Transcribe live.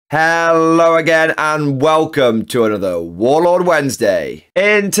Hello again and welcome to another Warlord Wednesday.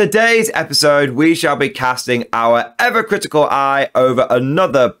 In today's episode, we shall be casting our ever critical eye over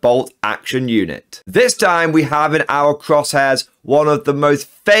another bolt action unit. This time we have in our crosshairs one of the most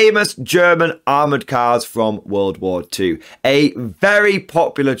famous German armoured cars from World War II. A very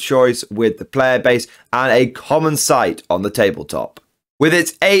popular choice with the player base and a common sight on the tabletop. With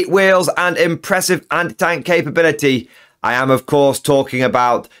its 8 wheels and impressive anti-tank capability, I am, of course, talking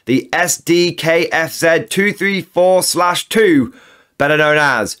about the SDKFZ234/2, better known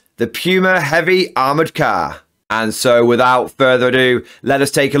as the Puma Heavy Armoured Car. And so, without further ado, let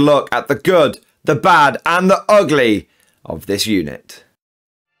us take a look at the good, the bad, and the ugly of this unit.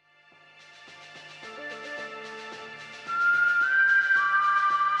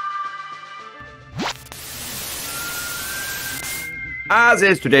 As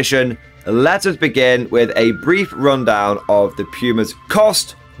is tradition, let us begin with a brief rundown of the Puma's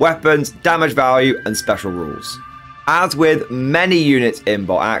cost, weapons, damage value, and special rules. As with many units in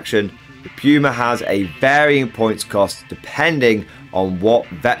bolt action, the Puma has a varying points cost depending on what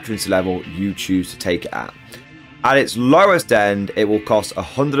veterancy level you choose to take it at. At its lowest end, it will cost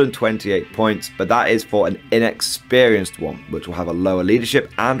 128 points, but that is for an inexperienced one, which will have a lower leadership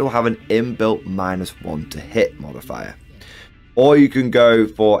and will have an inbuilt -1 to hit modifier. Or you can go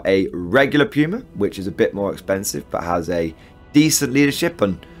for a regular Puma, which is a bit more expensive, but has a decent leadership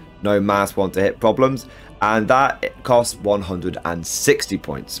and no -1 to hit problems. And that costs 160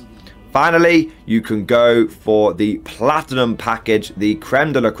 points. Finally, you can go for the Platinum package, the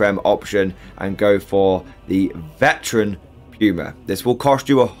Creme de la Creme option, and go for the Veteran Puma. This will cost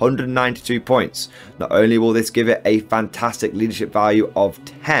you 192 points. Not only will this give it a fantastic leadership value of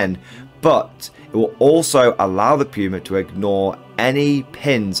 10, but it will also allow the Puma to ignore any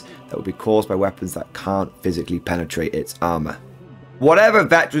pins that will be caused by weapons that can't physically penetrate its armor. Whatever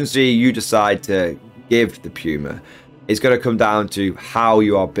veterancy you decide to give the Puma is going to come down to how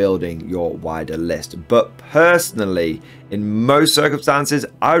you are building your wider list. But personally, in most circumstances,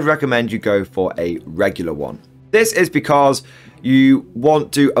 I would recommend you go for a regular one. This is because you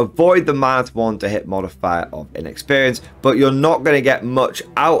want to avoid the -1 to hit modifier of inexperience, but you're not going to get much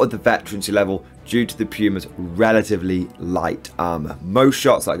out of the veterancy level due to the Puma's relatively light armor. Most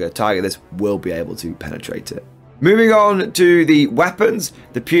shots that are going to target this will be able to penetrate it. Moving on to the weapons,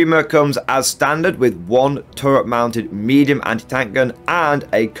 the Puma comes as standard with one turret-mounted medium anti-tank gun and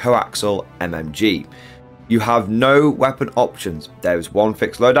a coaxial MMG. You have no weapon options. There is one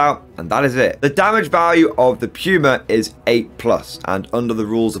fixed loadout, and that is it. The damage value of the Puma is 8+, and under the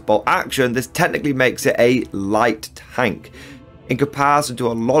rules of bolt action, this technically makes it a light tank. In comparison to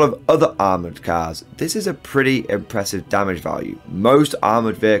a lot of other armoured cars, this is a pretty impressive damage value. Most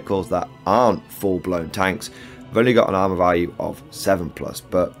armoured vehicles that aren't full-blown tanks have only got an armour value of 7+,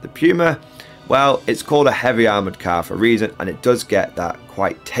 but the Puma, well, it's called a heavy armoured car for a reason, and it does get that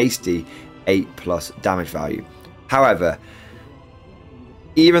quite tasty 8+ damage value. However,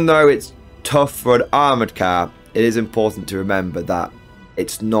 even though it's tough for an armoured car, it is important to remember that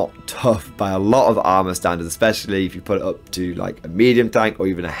it's not tough by a lot of armor standards, especially if you put it up to like a medium tank or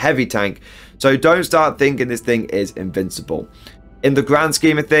even a heavy tank. So don't start thinking this thing is invincible. In the grand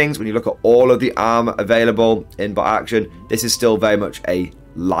scheme of things, when you look at all of the armor available in bolt action, this is still very much a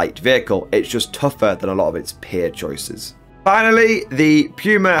light vehicle. It's just tougher than a lot of its peer choices. Finally, the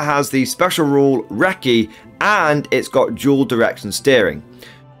Puma has the special rule Recce, and it's got dual direction steering.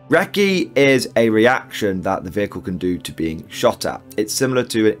 Recce is a reaction that the vehicle can do to being shot at. It's similar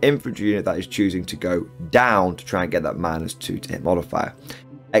to an infantry unit that is choosing to go down to try and get that -2 to hit modifier.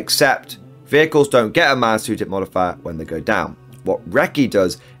 Except vehicles don't get a -2 to hit modifier when they go down. What Recce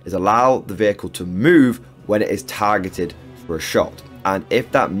does is allow the vehicle to move when it is targeted for a shot. And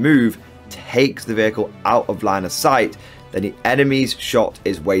if that move takes the vehicle out of line of sight, then the enemy's shot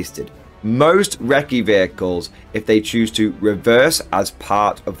is wasted. Most Recce vehicles, if they choose to reverse as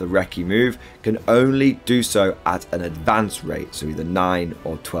part of the Recce move, can only do so at an advanced rate, so either 9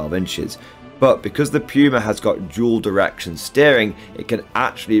 or 12 inches. But because the Puma has got dual direction steering, it can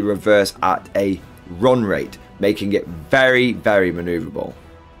actually reverse at a run rate, making it very, very maneuverable.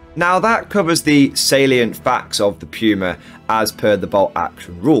 Now that covers the salient facts of the Puma as per the bolt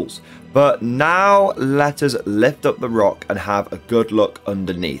action rules. But now let us lift up the rock and have a good look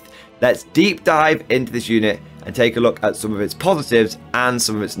underneath. Let's deep dive into this unit and take a look at some of its positives and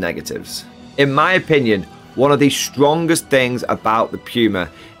some of its negatives. In my opinion, one of the strongest things about the Puma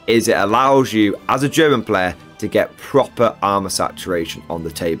is it allows you, as a German player, to get proper armor saturation on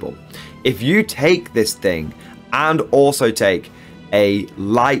the table. If you take this thing and also take a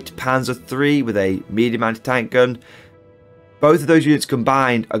light Panzer III with a medium anti-tank gun, Both of those units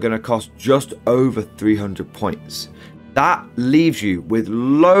combined are going to cost just over 300 points. That leaves you with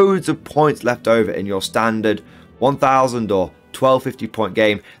loads of points left over in your standard 1000 or 1250 point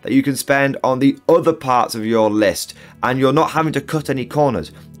game that you can spend on the other parts of your list, and you're not having to cut any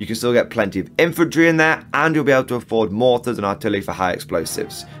corners. You can still get plenty of infantry in there, and you'll be able to afford mortars and artillery for high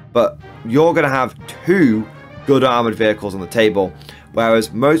explosives. But you're going to have 2 good armoured vehicles on the table,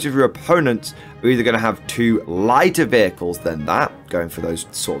 whereas most of your opponents are either going to have 2 lighter vehicles than that, going for those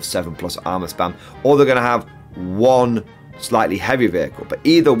sort of 7+ armour spam, or they're going to have 1 slightly heavier vehicle. But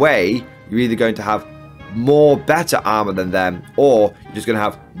either way, you're either going to have more better armor than them, or you're just going to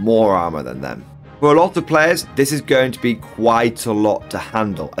have more armor than them. For a lot of players, this is going to be quite a lot to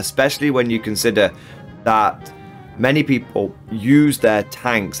handle, especially when you consider that many people use their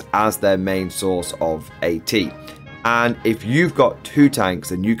tanks as their main source of AT. And if you've got 2 tanks,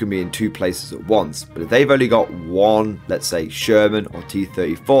 then you can be in 2 places at once. But if they've only got 1, let's say Sherman or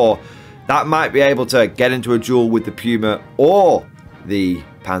T-34, that might be able to get into a duel with the Puma or the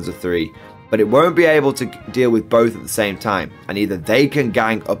Panzer III, but it won't be able to deal with both at the same time, and either they can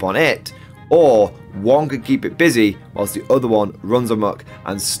gang up on it, or one can keep it busy whilst the other one runs amok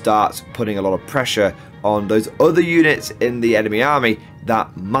and starts putting a lot of pressure on those other units in the enemy army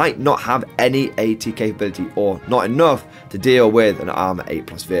that might not have any AT capability or not enough to deal with an Armour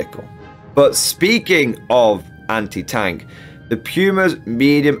 8+ vehicle. But speaking of anti-tank, the Puma's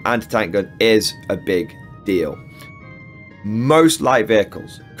medium anti-tank gun is a big deal. Most light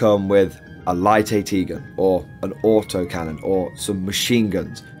vehicles come with a light AT gun or an auto cannon or some machine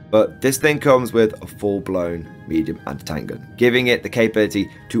guns, but this thing comes with a full-blown medium anti-tank gun, giving it the capability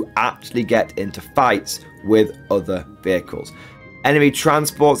to actually get into fights with other vehicles. Enemy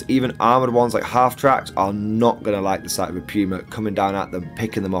transports, even armoured ones like half-tracks, are not going to like the sight of a Puma coming down at them,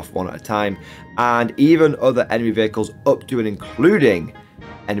 picking them off one at a time, and even other enemy vehicles up to and including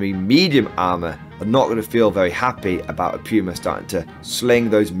enemy medium armour are not going to feel very happy about a Puma starting to sling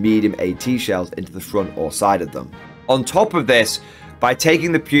those medium AT shells into the front or side of them. On top of this, by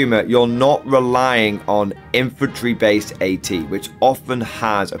taking the Puma, you're not relying on infantry-based AT, which often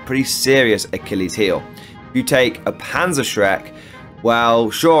has a pretty serious Achilles heel. If you take a Panzer Shrek, well,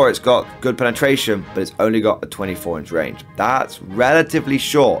 sure, it's got good penetration, but it's only got a 24-inch range. That's relatively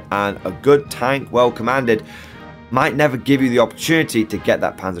short, and a good tank, well commanded, might never give you the opportunity to get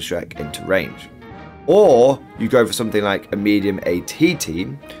that Panzer Shrek into range. Or you go for something like a medium AT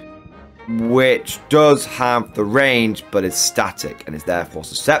team, which does have the range but is static and is therefore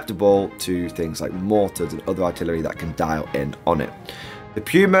susceptible to things like mortars and other artillery that can dial in on it. The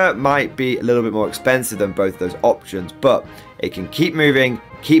Puma might be a little bit more expensive than both those options, but it can keep moving,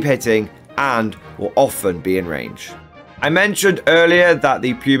 keep hitting, and will often be in range. I mentioned earlier that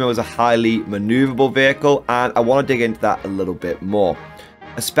the Puma was a highly maneuverable vehicle, and I want to dig into that a little bit more,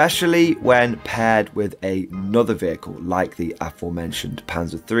 especially when paired with another vehicle like the aforementioned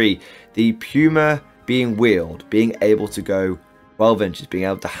Panzer III. The Puma being wheeled, being able to go 12 inches, being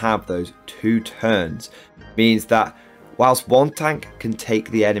able to have those 2 turns, means that whilst one tank can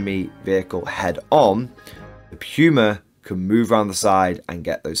take the enemy vehicle head on, the Puma can move around the side and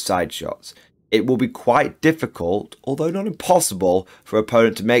get those side shots. It will be quite difficult, although not impossible, for an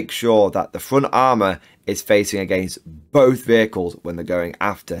opponent to make sure that the front armour is facing against both vehicles when they're going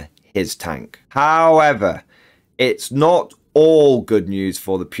after his tank. However, it's not all good news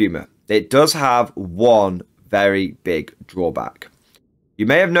for the Puma. It does have one very big drawback. You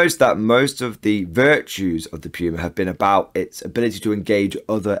may have noticed that most of the virtues of the Puma have been about its ability to engage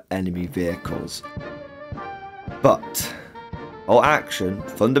other enemy vehicles. But all action,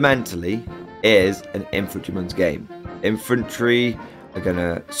 fundamentally, is an infantryman's game. Infantry are going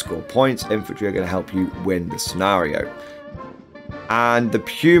to score points, infantry are going to help you win the scenario. And the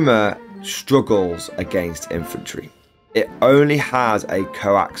Puma struggles against infantry. It only has a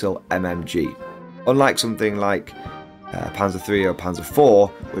coaxial MMG. Unlike something like Panzer III or Panzer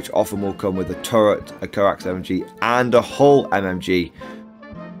IV, which often will come with a turret, a coaxial MMG, and a hull MMG,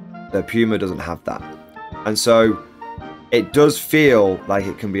 the Puma doesn't have that. And so it does feel like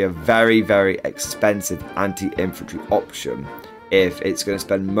it can be a very, very expensive anti-infantry option if it's going to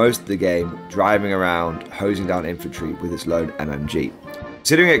spend most of the game driving around, hosing down infantry with its lone MMG.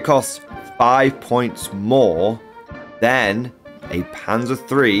 Considering it costs 5 points more than a Panzer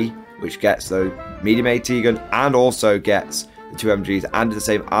III, which gets the medium AT gun and also gets the 2 MGs and the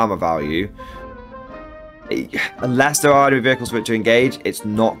same armor value, unless there are enemy vehicles for it to engage, it's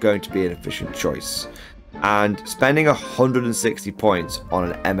not going to be an efficient choice. And spending 160 points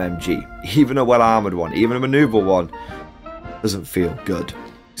on an MMG, even a well-armoured one, even a maneuverable one, doesn't feel good.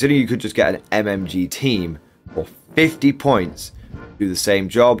 Considering you could just get an MMG team or 50 points do the same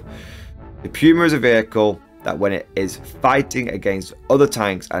job. The Puma is a vehicle that when it is fighting against other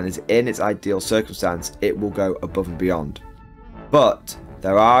tanks and is in its ideal circumstance, it will go above and beyond. But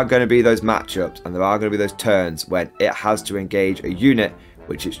there are going to be those matchups and there are going to be those turns when it has to engage a unit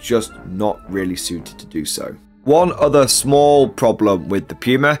which is just not really suited to do so. One other small problem with the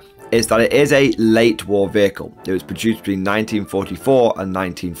Puma is that it is a late war vehicle. It was produced between 1944 and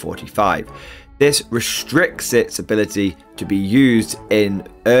 1945. This restricts its ability to be used in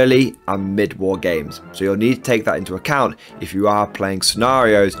early and mid-war games. So you'll need to take that into account if you are playing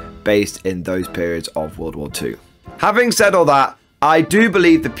scenarios based in those periods of World War II. Having said all that, I do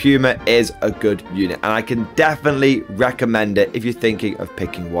believe the Puma is a good unit and I can definitely recommend it if you're thinking of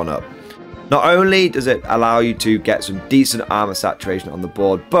picking one up. Not only does it allow you to get some decent armor saturation on the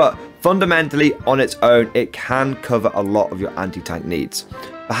board, but fundamentally on its own, it can cover a lot of your anti-tank needs.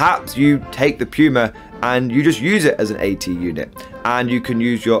 Perhaps you take the Puma and you just use it as an AT unit, and you can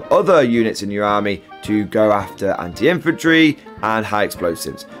use your other units in your army to go after anti-infantry and high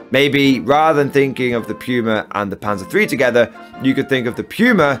explosives. Maybe rather than thinking of the Puma and the Panzer III together, you could think of the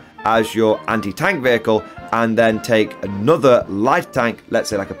Puma as your anti-tank vehicle and then take another light tank, let's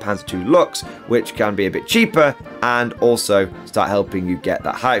say like a Panzer II Lux, which can be a bit cheaper and also start helping you get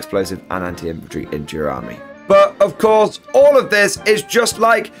that high explosive and anti-infantry into your army. But of course, all of this is just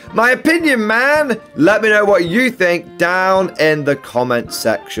like my opinion, man. Let me know what you think down in the comment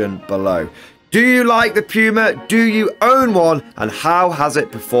section below. Do you like the Puma? Do you own one? And how has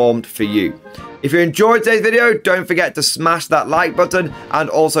it performed for you? If you enjoyed today's video, don't forget to smash that like button and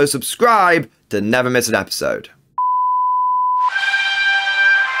also subscribe to never miss an episode.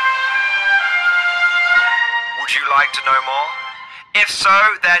 Would you like to know more? If so,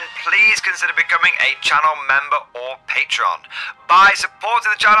 then please consider becoming a channel member or patron. By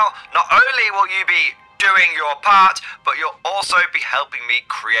supporting the channel, not only will you be doing your part, but you'll also be helping me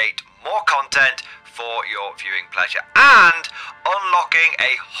create more content for your viewing pleasure and unlocking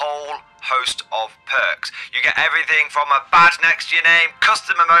a whole host of perks. You get everything from a badge next to your name,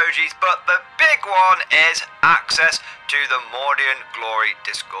 custom emojis, but the big one is access to the Mordian Glory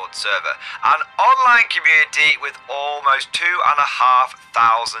Discord server, an online community with almost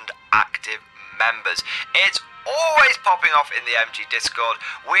 2,500 active members. It's always popping off in the MG Discord.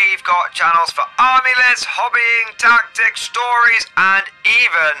 We've got channels for army lists, hobbying, tactics, stories, and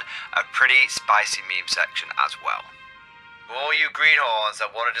even a pretty spicy meme section as well. For all you greenhorns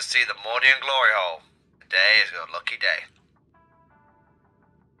that wanted to see the Mordian glory hole, today is your lucky day.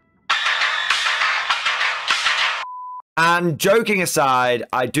 And joking aside,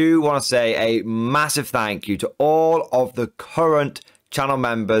 I do want to say a massive thank you to all of the current channel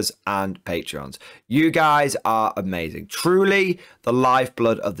members and patrons. You guys are amazing. Truly the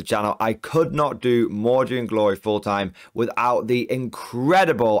lifeblood of the channel. I could not do Mordian Glory full-time without the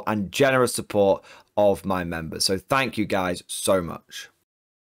incredible and generous support of my members. So thank you guys so much.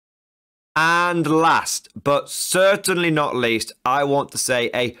 And last but certainly not least, I want to say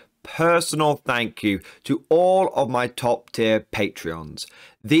a personal thank you to all of my top tier Patreons.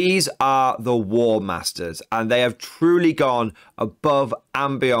 These are the War Masters and they have truly gone above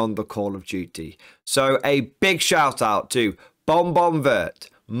and beyond the call of duty. So a big shout out to Bon Vert,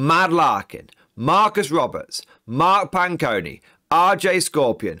 Mad Larkin, Marcus Roberts, Mark Panconi, RJ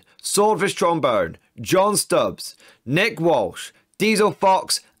Scorpion, Swordfish Trombone, John Stubbs, Nick Walsh, Diesel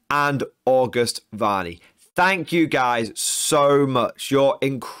Fox, and August Varney. Thank you guys so much. Your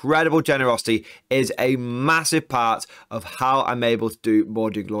incredible generosity is a massive part of how I'm able to do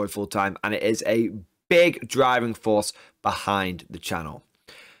Mordian Glory full time, and it is a big driving force behind the channel.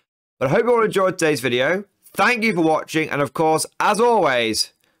 But I hope you all enjoyed today's video. Thank you for watching, and of course, as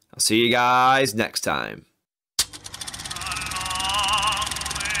always, I'll see you guys next time.